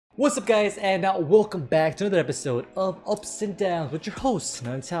What's up guys, and welcome back to another episode of Ups and Downs with your host,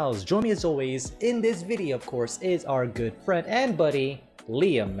 Noneother. Join me as always in this video, of course, is our good friend and buddy,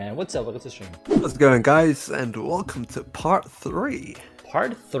 Liam, man. What's up? Welcome to the stream. How's it going, guys? And welcome to part 3.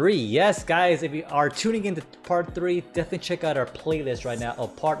 Part 3, yes guys, if you are tuning into part 3, definitely check out our playlist right now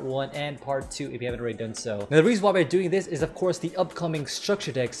of part 1 and part 2 if you haven't already done so. Now the reason why we're doing this is of course the upcoming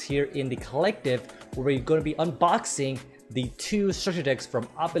structure decks here in the collective, where we're going to be unboxing the 2 structure decks from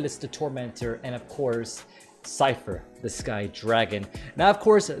Obelisk the Tormentor and of course Cypher the Sky Dragon. Now of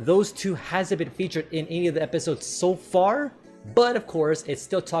course those 2 hasn't been featured in any of the episodes so far, but of course it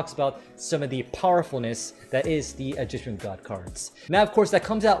still talks about some of the powerfulness that is the Egyptian God cards. Now of course that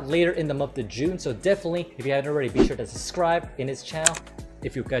comes out later in the month of June, so definitely if you haven't already, be sure to subscribe in his channel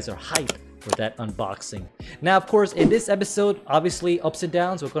if you guys are hyped for that unboxing. Now of course in this episode, obviously ups and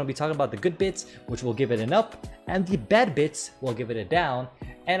downs, we're going to be talking about the good bits, which will give it an up, and the bad bits will give it a down.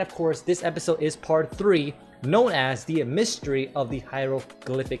 And of course this episode is part 3, known as the mystery of the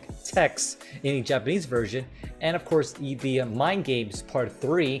hieroglyphic text in the Japanese version, and of course the mind games part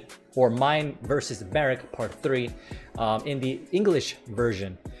 3, or Mai versus Marik part 3 in the English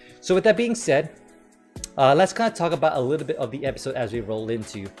version. So with that being said, let's kind of talk about a little bit of the episode as we roll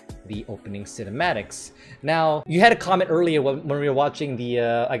into the opening cinematics. Now, you had a comment earlier when we were watching the,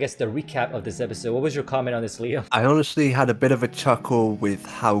 I guess the recap of this episode. What was your comment on this, Leo? I honestly had a bit of a chuckle with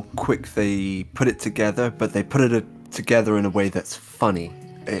how quick they put it together, but they put it together in a way that's funny.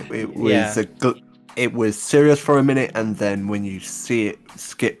 It was serious for a minute, and then when you see it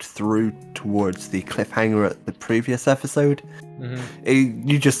skipped through towards the cliffhanger at the previous episode,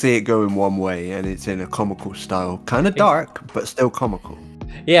 you just see it going one way, and it's in a comical style, kind of dark, but still comical.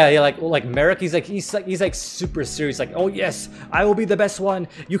 Yeah, like Marik, he's like super serious, like, oh yes, I will be the best one.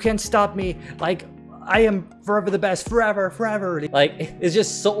 You can't stop me. Like, I am forever the best, forever. Like, it's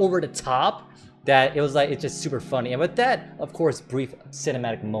just so over the top that it was like, it's just super funny. And with that, of course, brief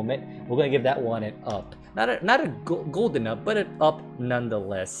cinematic moment, we're gonna give that one an up. Not a golden up, but an up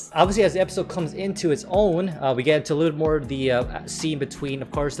nonetheless. Obviously, as the episode comes into its own, we get into a little bit more of the scene between,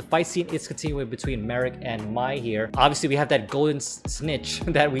 of course, the fight scene is continuing between Marik and Mai here. Obviously, we have that golden snitch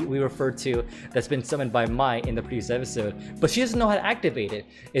that we referred to that's been summoned by Mai in the previous episode, but she doesn't know how to activate it.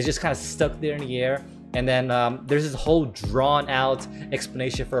 It's just kind of stuck there in the air. And then there's this whole drawn out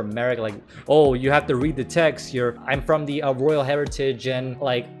explanation for Marik, like, oh, you have to read the text. I'm from the royal heritage, and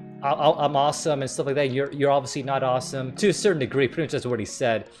like, I'm awesome and stuff like that. You're obviously not awesome, to a certain degree. Pretty much that's what he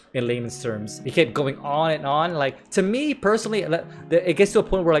said in layman's terms. He kept going on and on. Like, to me personally, it gets to a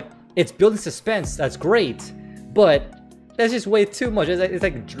point where like, it's building suspense. That's great, but that's just way too much. It's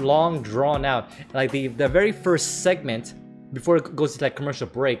like long drawn out. Like the very first segment, before it goes to like commercial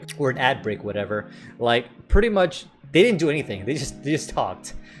break or an ad break, whatever, like pretty much they didn't do anything. They just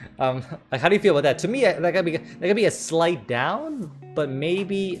talked. Like, how do you feel about that? To me, that could be a slight down, but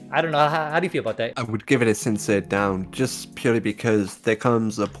maybe, I don't know. How do you feel about that? I would give it a sincere down, just purely because there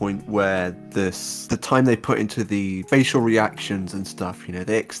comes a point where the time they put into the facial reactions and stuff, you know,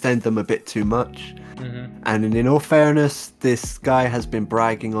 they extend them a bit too much. And in all fairness, this guy has been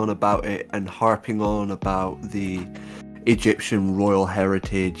bragging on about it and harping on about the Egyptian royal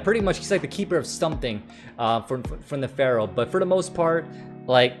heritage. Pretty much, he's like the keeper of something from the pharaoh, but for the most part,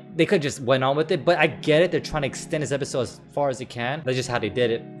 like, they could just went on with it. But I get it, they're trying to extend this episode as far as they can. That's just how they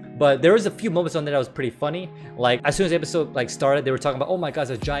did it. But there was a few moments on there that was pretty funny. Like, as soon as the episode like started, they were talking about, oh my god,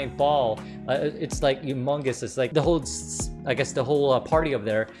 it's a giant ball. It's like humongous. It's like the whole, I guess the whole party over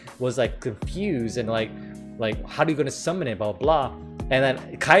there was like confused and like how are you gonna summon it, blah blah. And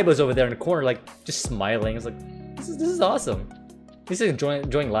then Kaiba's over there in the corner, like just smiling. It's like, this is awesome. He's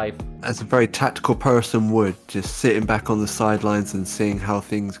enjoying life. As a very tactical person would, just sitting back on the sidelines and seeing how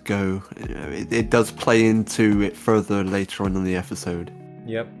things go. You know, it does play into it further later on in the episode.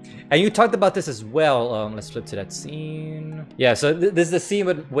 Yep. And you talked about this as well. Let's flip to that scene. Yeah, so this is the scene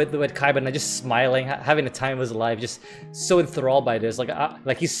with Kaiba and just smiling, having the time of his life, just so enthralled by this.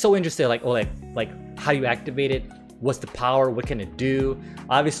 Like he's so interested, like, oh, like how you activate it. What's the power? What can it do?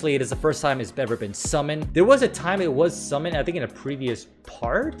 Obviously, it is the first time it's ever been summoned. There was a time it was summoned, I think in a previous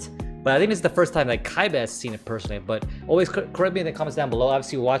part, but I think it's the first time like Kaiba has seen it personally. But always correct me in the comments down below.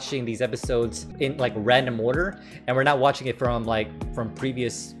 Obviously, watching these episodes in like random order, and we're not watching it from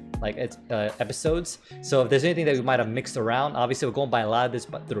previous like episodes. So if there's anything that we might have mixed around, obviously we're going by a lot of this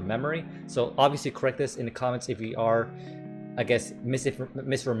but through memory. So obviously correct this in the comments if we are, I guess,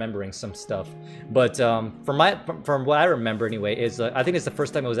 misremembering some stuff. But from what I remember anyway, is I think it's the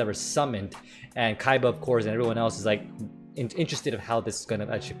first time it was ever summoned, and Kaiba, of course, and everyone else is like interested of how this is gonna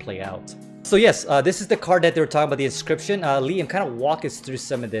actually play out. So yes, this is the card that they were talking about, the inscription. Liam, kind of walk us through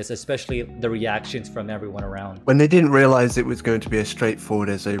some of this, especially the reactions from everyone around. When they didn't realize it was going to be as straightforward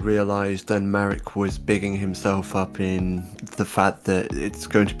as they realized, then Marik was bigging himself up in the fact that it's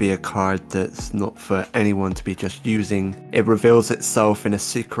going to be a card that's not for anyone to be just using. It reveals itself in a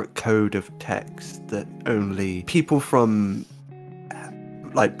secret code of text that only people from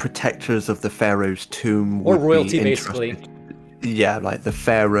like protectors of the pharaoh's tomb or would royalty, be basically. Yeah, like the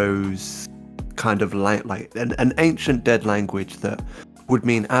pharaoh's kind of like an ancient dead language that would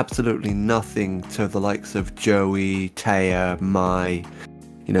mean absolutely nothing to the likes of Joey, Taya, Mai,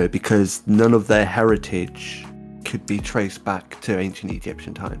 you know, because none of their heritage could be traced back to ancient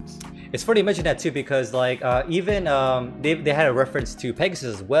Egyptian times. It's funny you mention that too, because like even they had a reference to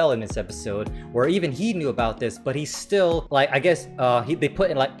Pegasus as well in this episode, where even he knew about this, but he still, like, I guess they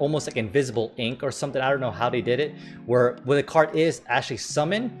put in like almost like invisible ink or something. I don't know how they did it, where when the card is actually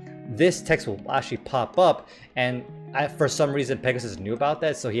summoned, this text will actually pop up, and for some reason Pegasus knew about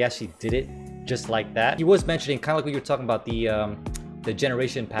that, so he actually did it just like that. He was mentioning kind of like what you were talking about, the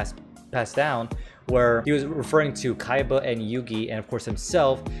generation passed down, where he was referring to Kaiba and Yugi, and of course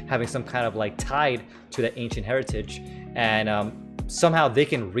himself having some kind of like tied to that ancient heritage, and somehow they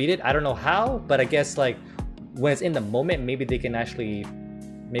can read it. I don't know how, but I guess like when it's in the moment, maybe they can actually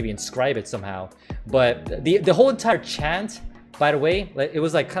maybe inscribe it somehow. But the whole entire chant, by the way, it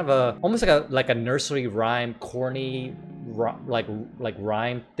was like kind of almost like a nursery rhyme, corny like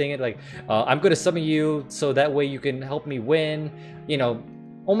rhyme thing. Like I'm gonna summon you so that way you can help me win, you know,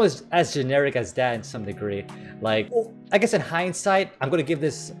 almost as generic as that in some degree. Like, I guess in hindsight, I'm gonna give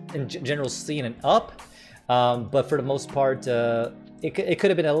this in general scene an up, but for the most part, it could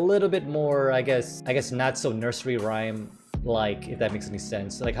have been a little bit more, I guess not so nursery rhyme like, if that makes any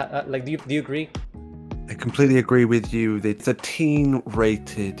sense. Like do you agree? I completely agree with you. It's a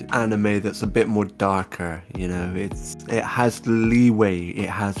teen-rated anime that's a bit more darker, you know. It has leeway, it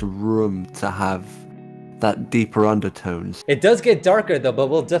has room to have that deeper undertones. It does get darker though, but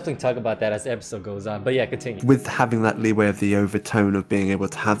we'll definitely talk about that as the episode goes on. But yeah, continue. With having that leeway of the overtone of being able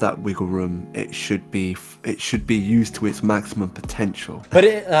to have that wiggle room, it should be used to its maximum potential. But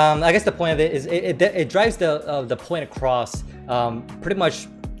I guess the point of it is it drives the point across pretty much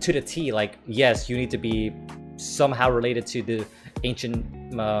to the T. Like, yes, you need to be somehow related to the ancient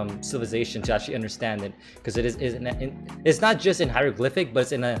civilization to actually understand it, because it's not just in hieroglyphic, but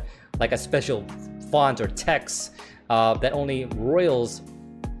it's in a special font or text that only royals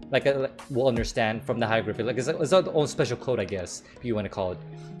will understand from the hieroglyphic. Like it's our own special code, I guess, if you want to call it.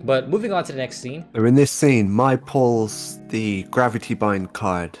 But moving on to the next scene. So in this scene, Mai pulls the gravity bind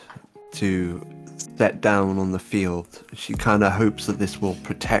card to set down on the field. She kind of hopes that this will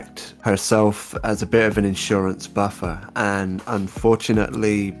protect herself as a bit of an insurance buffer, and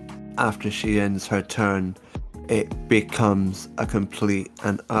unfortunately, after she ends her turn, it becomes a complete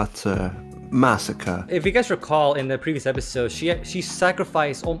and utter massacre. If you guys recall, in the previous episode, she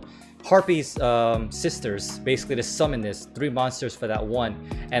sacrificed Harpy's sisters basically to summon this 3 monsters for that one,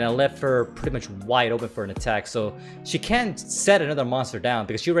 and it left her pretty much wide open for an attack. So she can't set another monster down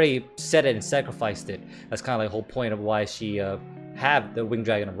because she already set it and sacrificed it. That's kind of like the whole point of why she have the Winged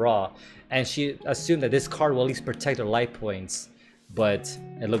Dragon of Ra, and she assumed that this card will at least protect her life points. But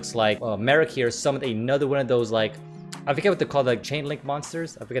it looks like Marik here summoned another one of those, like, I forget what they're called, like chain link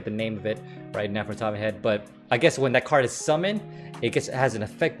monsters. I forget the name of it right now from the top of my head. But I guess when that card is summoned, it has an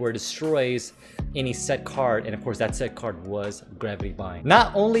effect where it destroys any set card. And of course, that set card was Gravity Bind.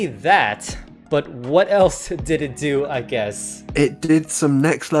 Not only that, but what else did it do, I guess? It did some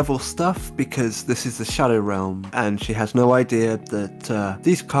next level stuff, because this is the Shadow Realm, and she has no idea that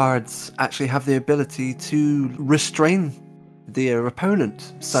these cards actually have the ability to restrain their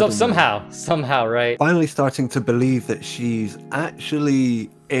opponent. So somehow, right? Finally starting to believe that she's actually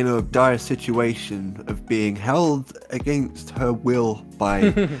in a dire situation of being held against her will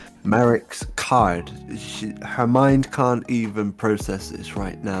by Marik's card. Her mind can't even process this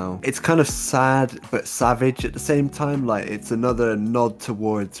right now. It's kind of sad but savage at the same time. Like, it's another nod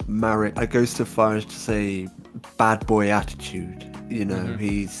towards Marik. I go so far as to say bad boy attitude. You know,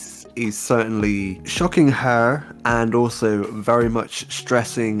 he's certainly shocking her, and also very much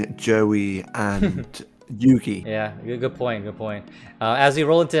stressing Joey and Yugi. Yeah, good point. As we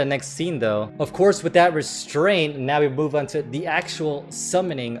roll into the next scene though, of course, with that restraint, now we move on to the actual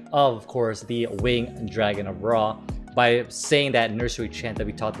summoning of course, the Winged Dragon of Ra, by saying that nursery chant that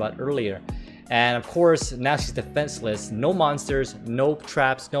we talked about earlier. And of course, now she's defenseless. No monsters, no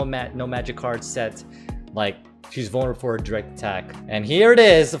traps, no magic cards set. Like, she's vulnerable for a direct attack. And here it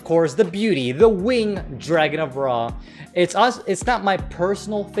is, of course, the beauty, the wing dragon of Ra. It's not my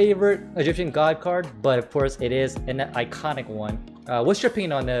personal favorite Egyptian god card, but of course it is an iconic one. What's your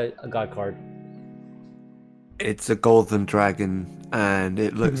opinion on the god card? It's a golden dragon, and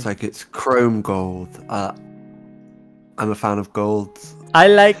it looks like it's chrome gold. I'm a fan of gold. I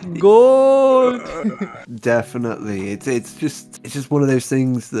like gold. Definitely, it's just one of those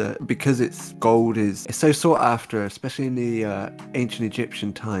things that, because it's gold, it's so sought after, especially in the ancient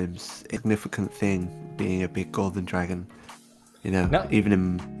Egyptian times. Significant thing being a big golden dragon, you know, even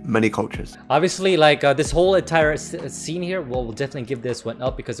in many cultures. Obviously, like this whole entire scene here, we'll definitely give this one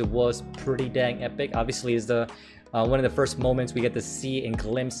up because it was pretty dang epic. Obviously, is the one of the first moments we get to see and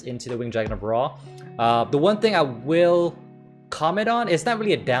glimpse into the winged dragon of Ra. The one thing I will comment on, it's not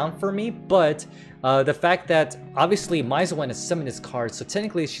really a down for me, but the fact that obviously Mai's the one to summon this card, so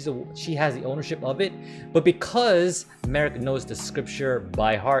technically she has the ownership of it, but because Marik knows the scripture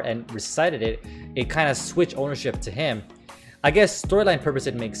by heart and recited it, it kind of switched ownership to him. I guess storyline purpose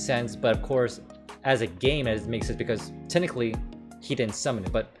it makes sense, but of course as a game it makes sense because technically he didn't summon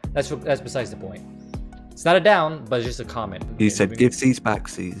it, but that's besides the point. It's not a down, but it's just a comment. He said givesies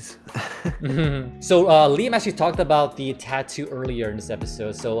backsies. So Liam actually talked about the tattoo earlier in this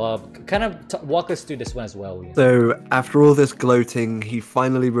episode, so kind of walk us through this one as well, Liam. So after all this gloating, he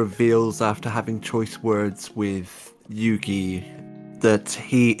finally reveals, after having choice words with Yugi, that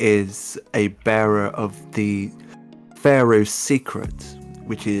he is a bearer of the Pharaoh's secret,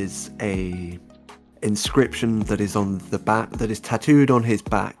 which is a inscription that is on the back, that is tattooed on his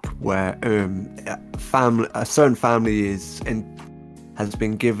back, where a certain family has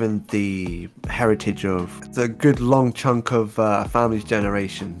been given the heritage of the good long chunk of family's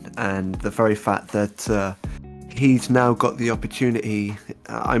generation, and the very fact that he's now got the opportunity.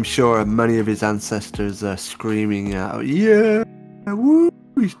 I'm sure many of his ancestors are screaming out, "Yeah, woo,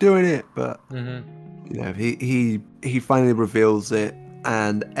 he's doing it!" But you know, he finally reveals it.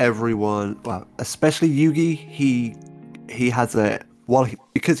 And everyone, well, especially Yugi, he has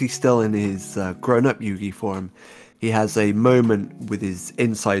because he's still in his grown-up Yugi form, he has a moment with his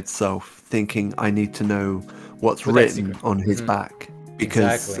inside self thinking, I need to know what's written on his back,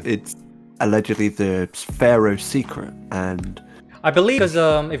 because it's allegedly the Pharaoh's secret. And I believe because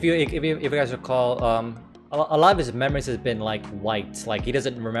if you guys recall, a lot of his memories has been like wiped, like he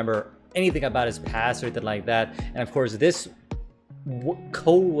doesn't remember anything about his past or anything like that. And of course this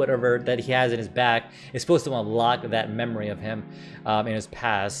code, whatever that he has in his back, is supposed to unlock that memory of him in his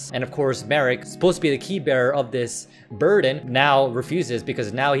past. And of course Marik, supposed to be the key bearer of this burden, now refuses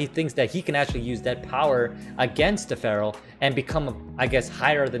because now he thinks that he can actually use that power against the pharaoh and become, I guess,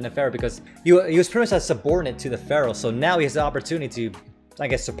 higher than the pharaoh, because he was pretty much a subordinate to the pharaoh. So now he has the opportunity to, I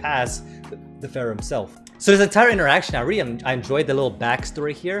guess, surpass the pharaoh himself. So this entire interaction, I enjoyed the little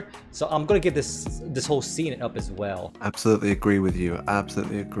backstory here. So I'm gonna give this whole scene up as well. Absolutely agree with you.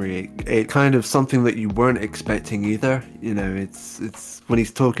 Absolutely agree. It kind of something that you weren't expecting either. You know, it's when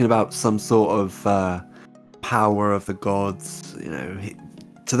he's talking about some sort of power of the gods. You know,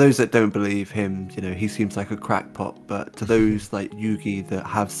 to those that don't believe him, you know, he seems like a crackpot. But to those like Yugi that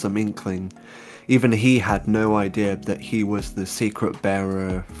have some inkling, even he had no idea that he was the secret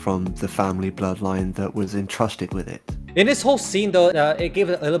bearer from the family bloodline that was entrusted with it. In this whole scene though, it gave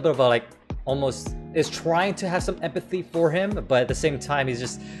it a little bit of a, like, almost is trying to have some empathy for him, but at the same time he's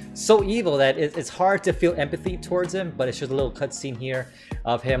just so evil that it's hard to feel empathy towards him. But it's just a little cutscene here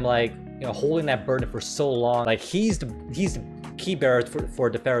of him, like, you know, holding that burden for so long. Like he's the key bearer for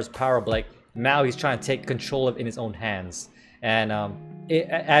the pharaoh's power, but like now he's trying to take control of it in his own hands. And it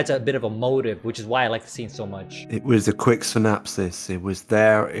adds a bit of a motive, which is why I like the scene so much. It was a quick synopsis. It was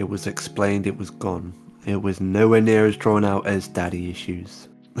there, it was explained, it was gone. It was nowhere near as drawn out as Daddy Issues.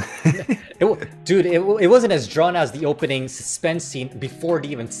 Dude, it wasn't as drawn out as the opening suspense scene before they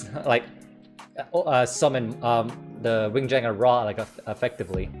even like summon the winged dragon Ra, like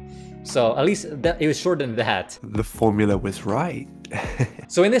effectively. So at least it was shorter than that. The formula was right.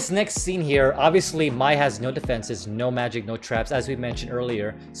 So in this next scene here, obviously Mai has no defenses, no magic, no traps, as we mentioned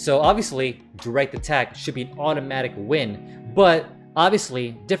earlier. So obviously direct attack should be an automatic win, but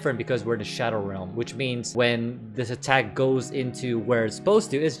obviously different because we're in the Shadow Realm, which means when this attack goes into where it's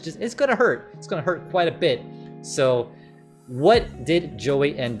supposed to, it's gonna hurt. It's gonna hurt quite a bit. So what did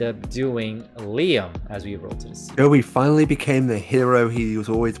Joey end up doing, Liam, as we roll to this? Joey finally became the hero he was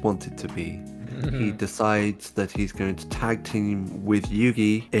always wanted to be. he decides that he's going to tag team with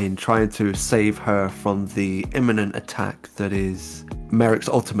Yugi in trying to save her from the imminent attack that is Marik's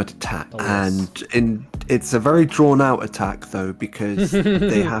ultimate attack. Oh, yes. And it's a very drawn out attack though, because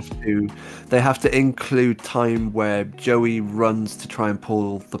they have to include time where Joey runs to try and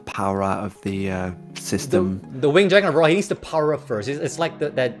pull the power out of the system. The Winged Dragon of Raw, he needs to power up first. It's like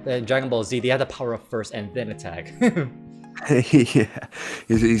that Dragon Ball Z, they have to power up first and then attack. Yeah,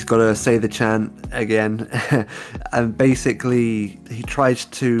 he's got to say the chant again. And basically he tries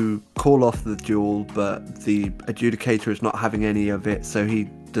to call off the duel, but the adjudicator is not having any of it, so he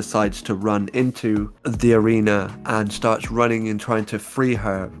decides to run into the arena and starts running and trying to free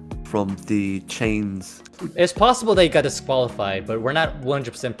her from the chains. It's possible they got disqualified, but we're not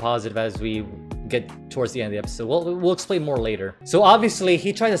 100% positive as we get towards the end of the episode. We'll explain more later. So obviously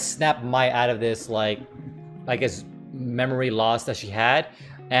he tried to snap Mai out of this, like, I guess, memory loss that she had,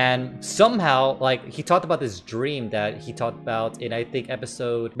 and somehow, like, he talked about this dream that he talked about in, I think,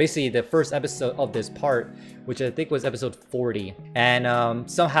 basically the first episode of this part, which I think was episode 40, and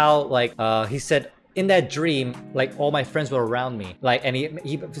somehow, like, he said in that dream, like, all my friends were around me, like, and he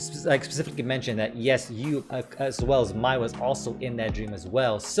like specifically mentioned that yes, you as well as Mai was also in that dream as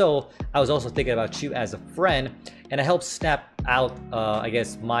well, so I was also thinking about you as a friend, and it helped snap out I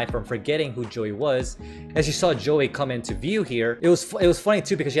guess Mai from forgetting who Joey was. As you saw Joey come into view here, it was funny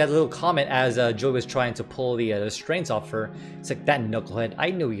too, because she had a little comment as Joey was trying to pull the restraints off her. It's like, that knucklehead,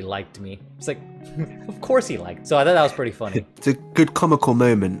 I knew he liked me. It's like, of course he liked. So I thought that was pretty funny. It's a good comical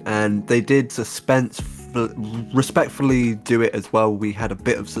moment, and they did respectfully do it as well. We had a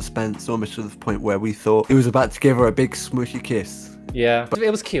bit of suspense, almost to the point where we thought he was about to give her a big smushy kiss. Yeah, but it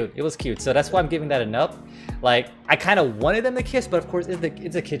was cute. It was cute. So that's why I'm giving that an up. Like, I kind of wanted them to kiss, but of course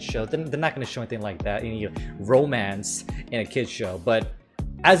it's a kid's show. They're not going to show anything like that, any romance in a kid's show. But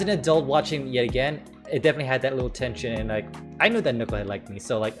as an adult watching yet again, it definitely had that little tension, and like, I knew that Knucklehead liked me.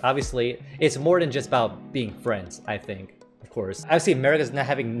 So like, obviously it's more than just about being friends, I think. Of course, obviously America's not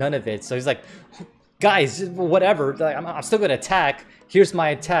having none of it, so he's like, guys, whatever, like, I'm still gonna attack. Here's my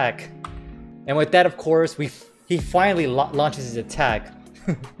attack. And with that, of course, he finally launches his attack.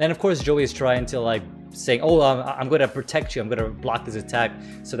 And of course Joey is trying to, like, saying, oh, I'm gonna protect you, I'm gonna block this attack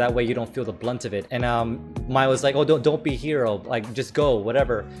so that way you don't feel the blunt of it. And Mai was like, oh, don't be a hero, like, just go,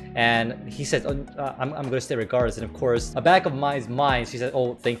 whatever. And he says, oh, I'm gonna stay regardless. And of course, a back of Mai's mind, she said,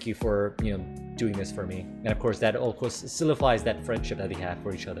 oh, thank you for, you know, doing this for me. And of course that, of course, solidifies that friendship that they have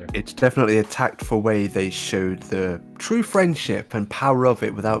for each other. It's definitely a tactful way they showed the true friendship and power of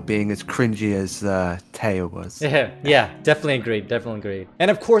it without being as cringy as Taya was. Yeah, definitely agreed.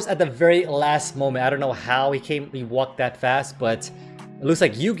 And of course, at the very last moment, I don't know how he walked that fast, but it looks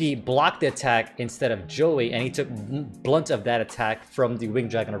like Yugi blocked the attack instead of Joey, and he took blunt of that attack from the Winged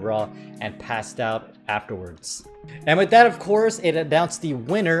Dragon of Ra and passed out afterwards. And with that, of course, it announced the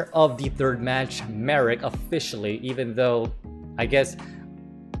winner of the third match, Marik, officially, even though, I guess,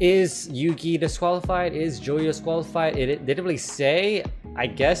 is Yugi disqualified? Is Joey disqualified? They didn't really say. I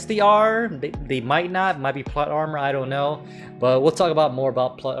guess they are. They might not. Might be plot armor. I don't know. But we'll talk more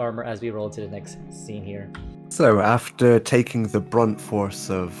about plot armor as we roll to the next scene here. So after taking the brunt force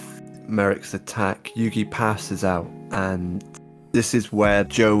of Marik's attack, Yugi passes out, and this is where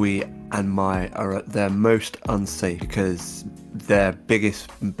Joey and Mai are at their most unsafe, because their biggest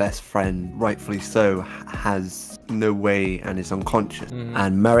and best friend, rightfully so, has no way and is unconscious.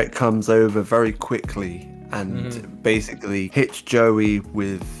 And Marik comes over very quickly and basically hits Joey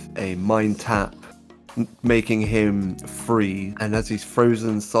with a mind tap, making him free. And as he's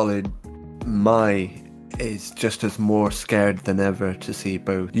frozen solid, Mai is just as more scared than ever to see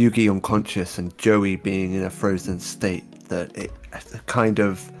both Yugi unconscious and Joey being in a frozen state, that it kind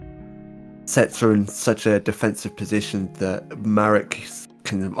of sets her in such a defensive position that Marik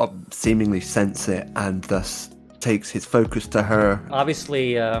can seemingly sense it and thus takes his focus to her.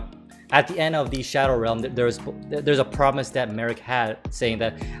 Obviously, at the end of the Shadow Realm, there's a promise that Marik had, saying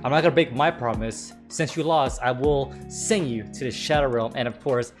that I'm not gonna break my promise. Since you lost, I will send you to the Shadow Realm. And of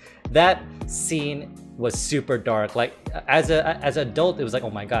course, that scene was super dark. Like, as an adult, it was like, oh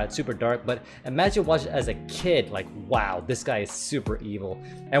my god, super dark. But imagine watching it as a kid, like, wow, this guy is super evil.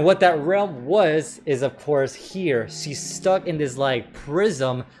 And what that realm is, of course, here she's stuck in this, like,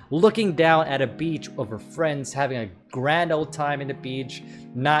 prism, looking down at a beach of her friends, having a grand old time in the beach,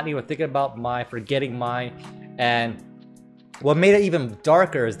 not even thinking about Mai, forgetting Mai. And what made it even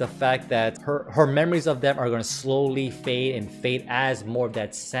darker is the fact that her memories of them are going to slowly fade as more of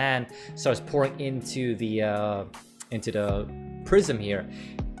that sand starts pouring into the prism here.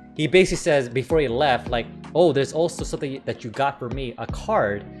 He basically says before he left, like, oh, there's also something that you got for me, a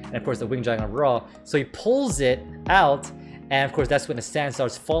card, and of course the winged dragon of Ra. So he pulls it out, and of course that's when the sand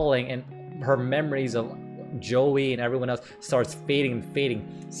starts falling, and her memories of Joey and everyone else starts fading and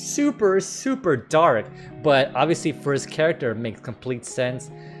fading. Super dark, but obviously for his character it makes complete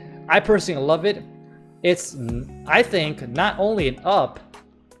sense. I personally love it. It's, I think, not only an up,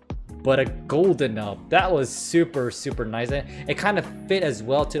 but a golden up. That was super nice, and it kind of fit as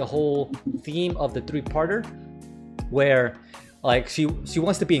well to the whole theme of the three-parter, where like she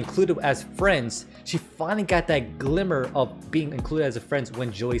wants to be included as friends. She finally got that glimmer of being included as a friend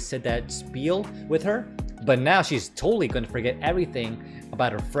when Joey said that spiel with her, but now she's totally going to forget everything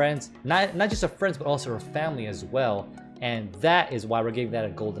about her friends, not just her friends but also her family as well. And that is why we're giving that a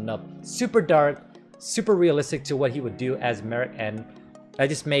golden up. Super dark, super realistic to what he would do as Marik, and that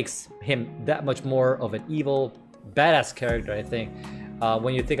just makes him that much more of an evil, badass character, I think,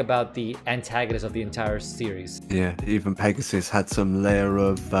 when you think about the antagonist of the entire series. Yeah, even Pegasus had some layer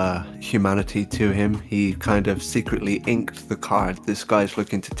of humanity to him. He kind of secretly inked the card. This guy's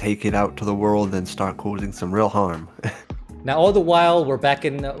looking to take it out to the world and start causing some real harm. Now, all the while, we're back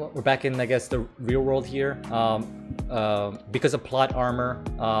in I guess, the real world here. Because of plot armor,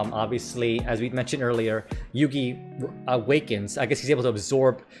 obviously, as we mentioned earlier, Yugi awakens. I guess he's able to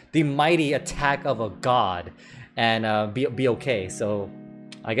absorb the mighty attack of a god and be okay. So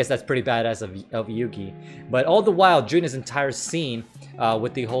I guess that's pretty badass of Yugi. But all the while, during this entire scene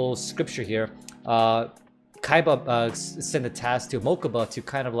with the whole scripture here, Kaiba sent a task to Mokuba to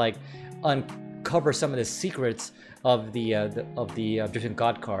kind of like uncover some of the secrets of the different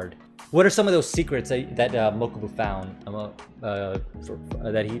god card. What are some of those secrets that Mokuba found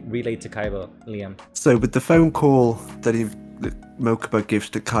that he relayed to Kaiba, Liam? So with the phone call that Mokuba gives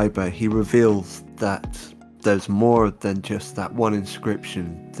to Kaiba, he reveals that there's more than just that one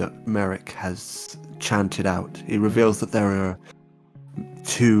inscription that Marik has chanted out. He reveals that there are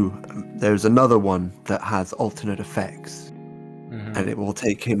there's another one that has alternate effects, and it will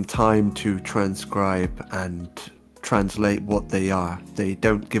take him time to transcribe and translate what they are. They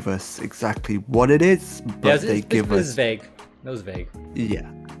don't give us exactly what it is, but they give us... vague. It was vague. Yeah.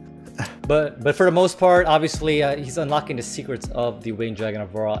 But for the most part, obviously, he's unlocking the secrets of the Winged Dragon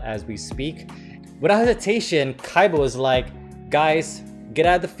of Ra as we speak. Without hesitation, Kaiba was like, guys, get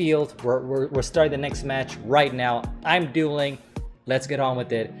out of the field. We're starting the next match right now. I'm dueling. Let's get on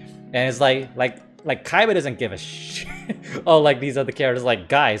with it. And it's like Kaiba doesn't give a shit. Oh, like these other characters, like,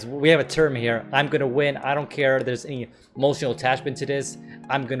 guys, we have a term here. I'm gonna win. I don't care if there's any emotional attachment to this.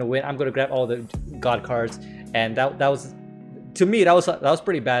 I'm gonna win. I'm gonna grab all the god cards. And that was, to me, that was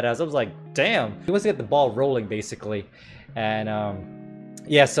pretty badass. I was like, damn. He wants to get the ball rolling, basically. And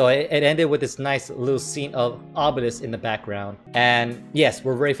yeah, so it ended with this nice little scene of Obelisk in the background. And yes,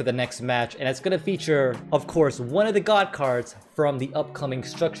 we're ready for the next match. And it's going to feature, of course, one of the god cards from the upcoming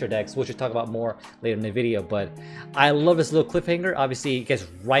structure decks, which we'll talk about more later in the video. But I love this little cliffhanger. Obviously, it gets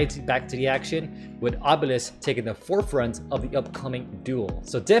right back to the action with Obelisk taking the forefront of the upcoming duel.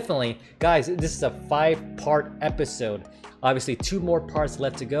 So definitely, guys, this is a 5-part episode. Obviously, 2 more parts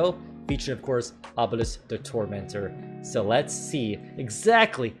left to go, featuring, of course, Obelisk the Tormentor. So let's see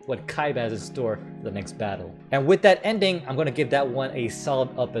exactly what Kaiba has in store for the next battle. And with that ending, I'm going to give that one a solid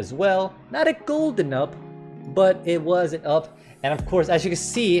up as well. Not a golden up, but it was an up. And of course, as you can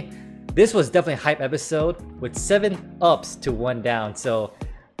see, this was definitely a hype episode with 7 ups to 1 down. So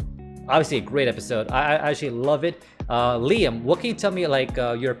obviously a great episode. I actually love it. Liam, what can you tell me, like,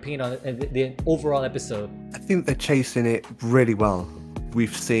 your opinion on the overall episode? I think they're chasing it really well.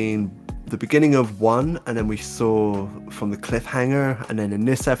 We've seen the beginning of one, and then we saw from the cliffhanger, and then in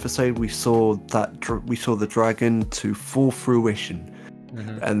this episode we saw the dragon to full fruition.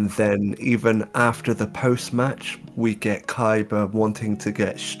 And then even after the post-match, we get Kaiba wanting to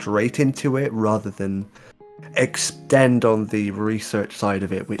get straight into it rather than extend on the research side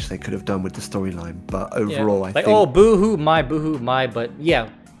of it, which they could have done with the storyline. But overall, I think, oh, boohoo my, but yeah,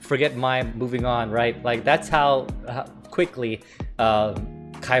 forget my, moving on, right? Like, that's how quickly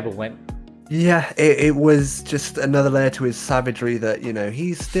Kaiba went. Yeah, it was just another layer to his savagery that, you know,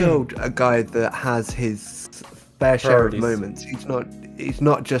 he's still a guy that has his fair share of moments. He's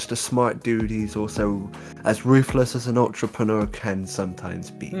not just a smart dude, he's also as ruthless as an entrepreneur can sometimes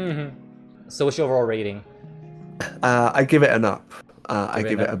be. So what's your overall rating? I give it an up. I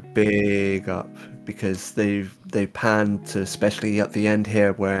give it a big up, because they panned to, especially at the end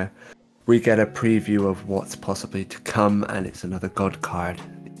here, where we get a preview of what's possibly to come, and it's another god card.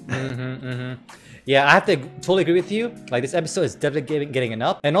 Yeah, I have to totally agree with you. Like, this episode is definitely getting an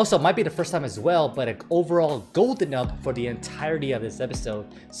up. And also, it might be the first time as well, but an overall golden up for the entirety of this episode.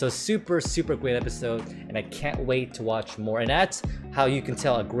 So super, super great episode. And I can't wait to watch more. And that's how you can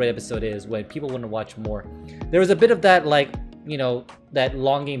tell a great episode is, when people want to watch more. There was a bit of that, like, you know, that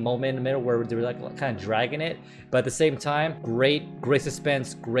longing moment in the middle where they were like kind of dragging it. But at the same time, great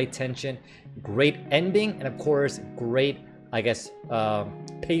suspense, great tension, great ending, and of course, great, I guess,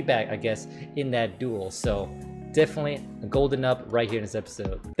 payback, I guess, in that duel. So definitely a golden up right here in this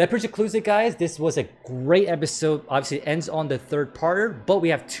episode. That pretty much concludes it, guys. This was a great episode. Obviously, it ends on the third parter, but we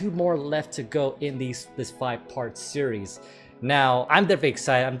have 2 more left to go in this 5-part series. Now, I'm definitely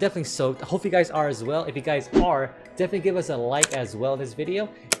excited. I'm definitely soaked. I hope you guys are as well. If you guys are, definitely give us a like as well in this video.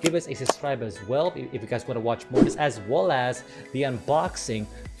 Give us a subscribe as well if you guys want to watch more of this, as well as the unboxing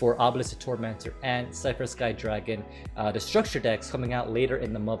for Obelisk the Tormentor and Cypher Sky Dragon, the structure decks coming out later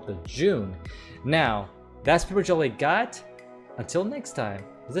in the month of June. Now, that's pretty much all I got. Until next time,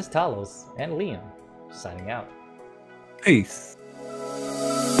 this is Talos and Liam signing out. Peace.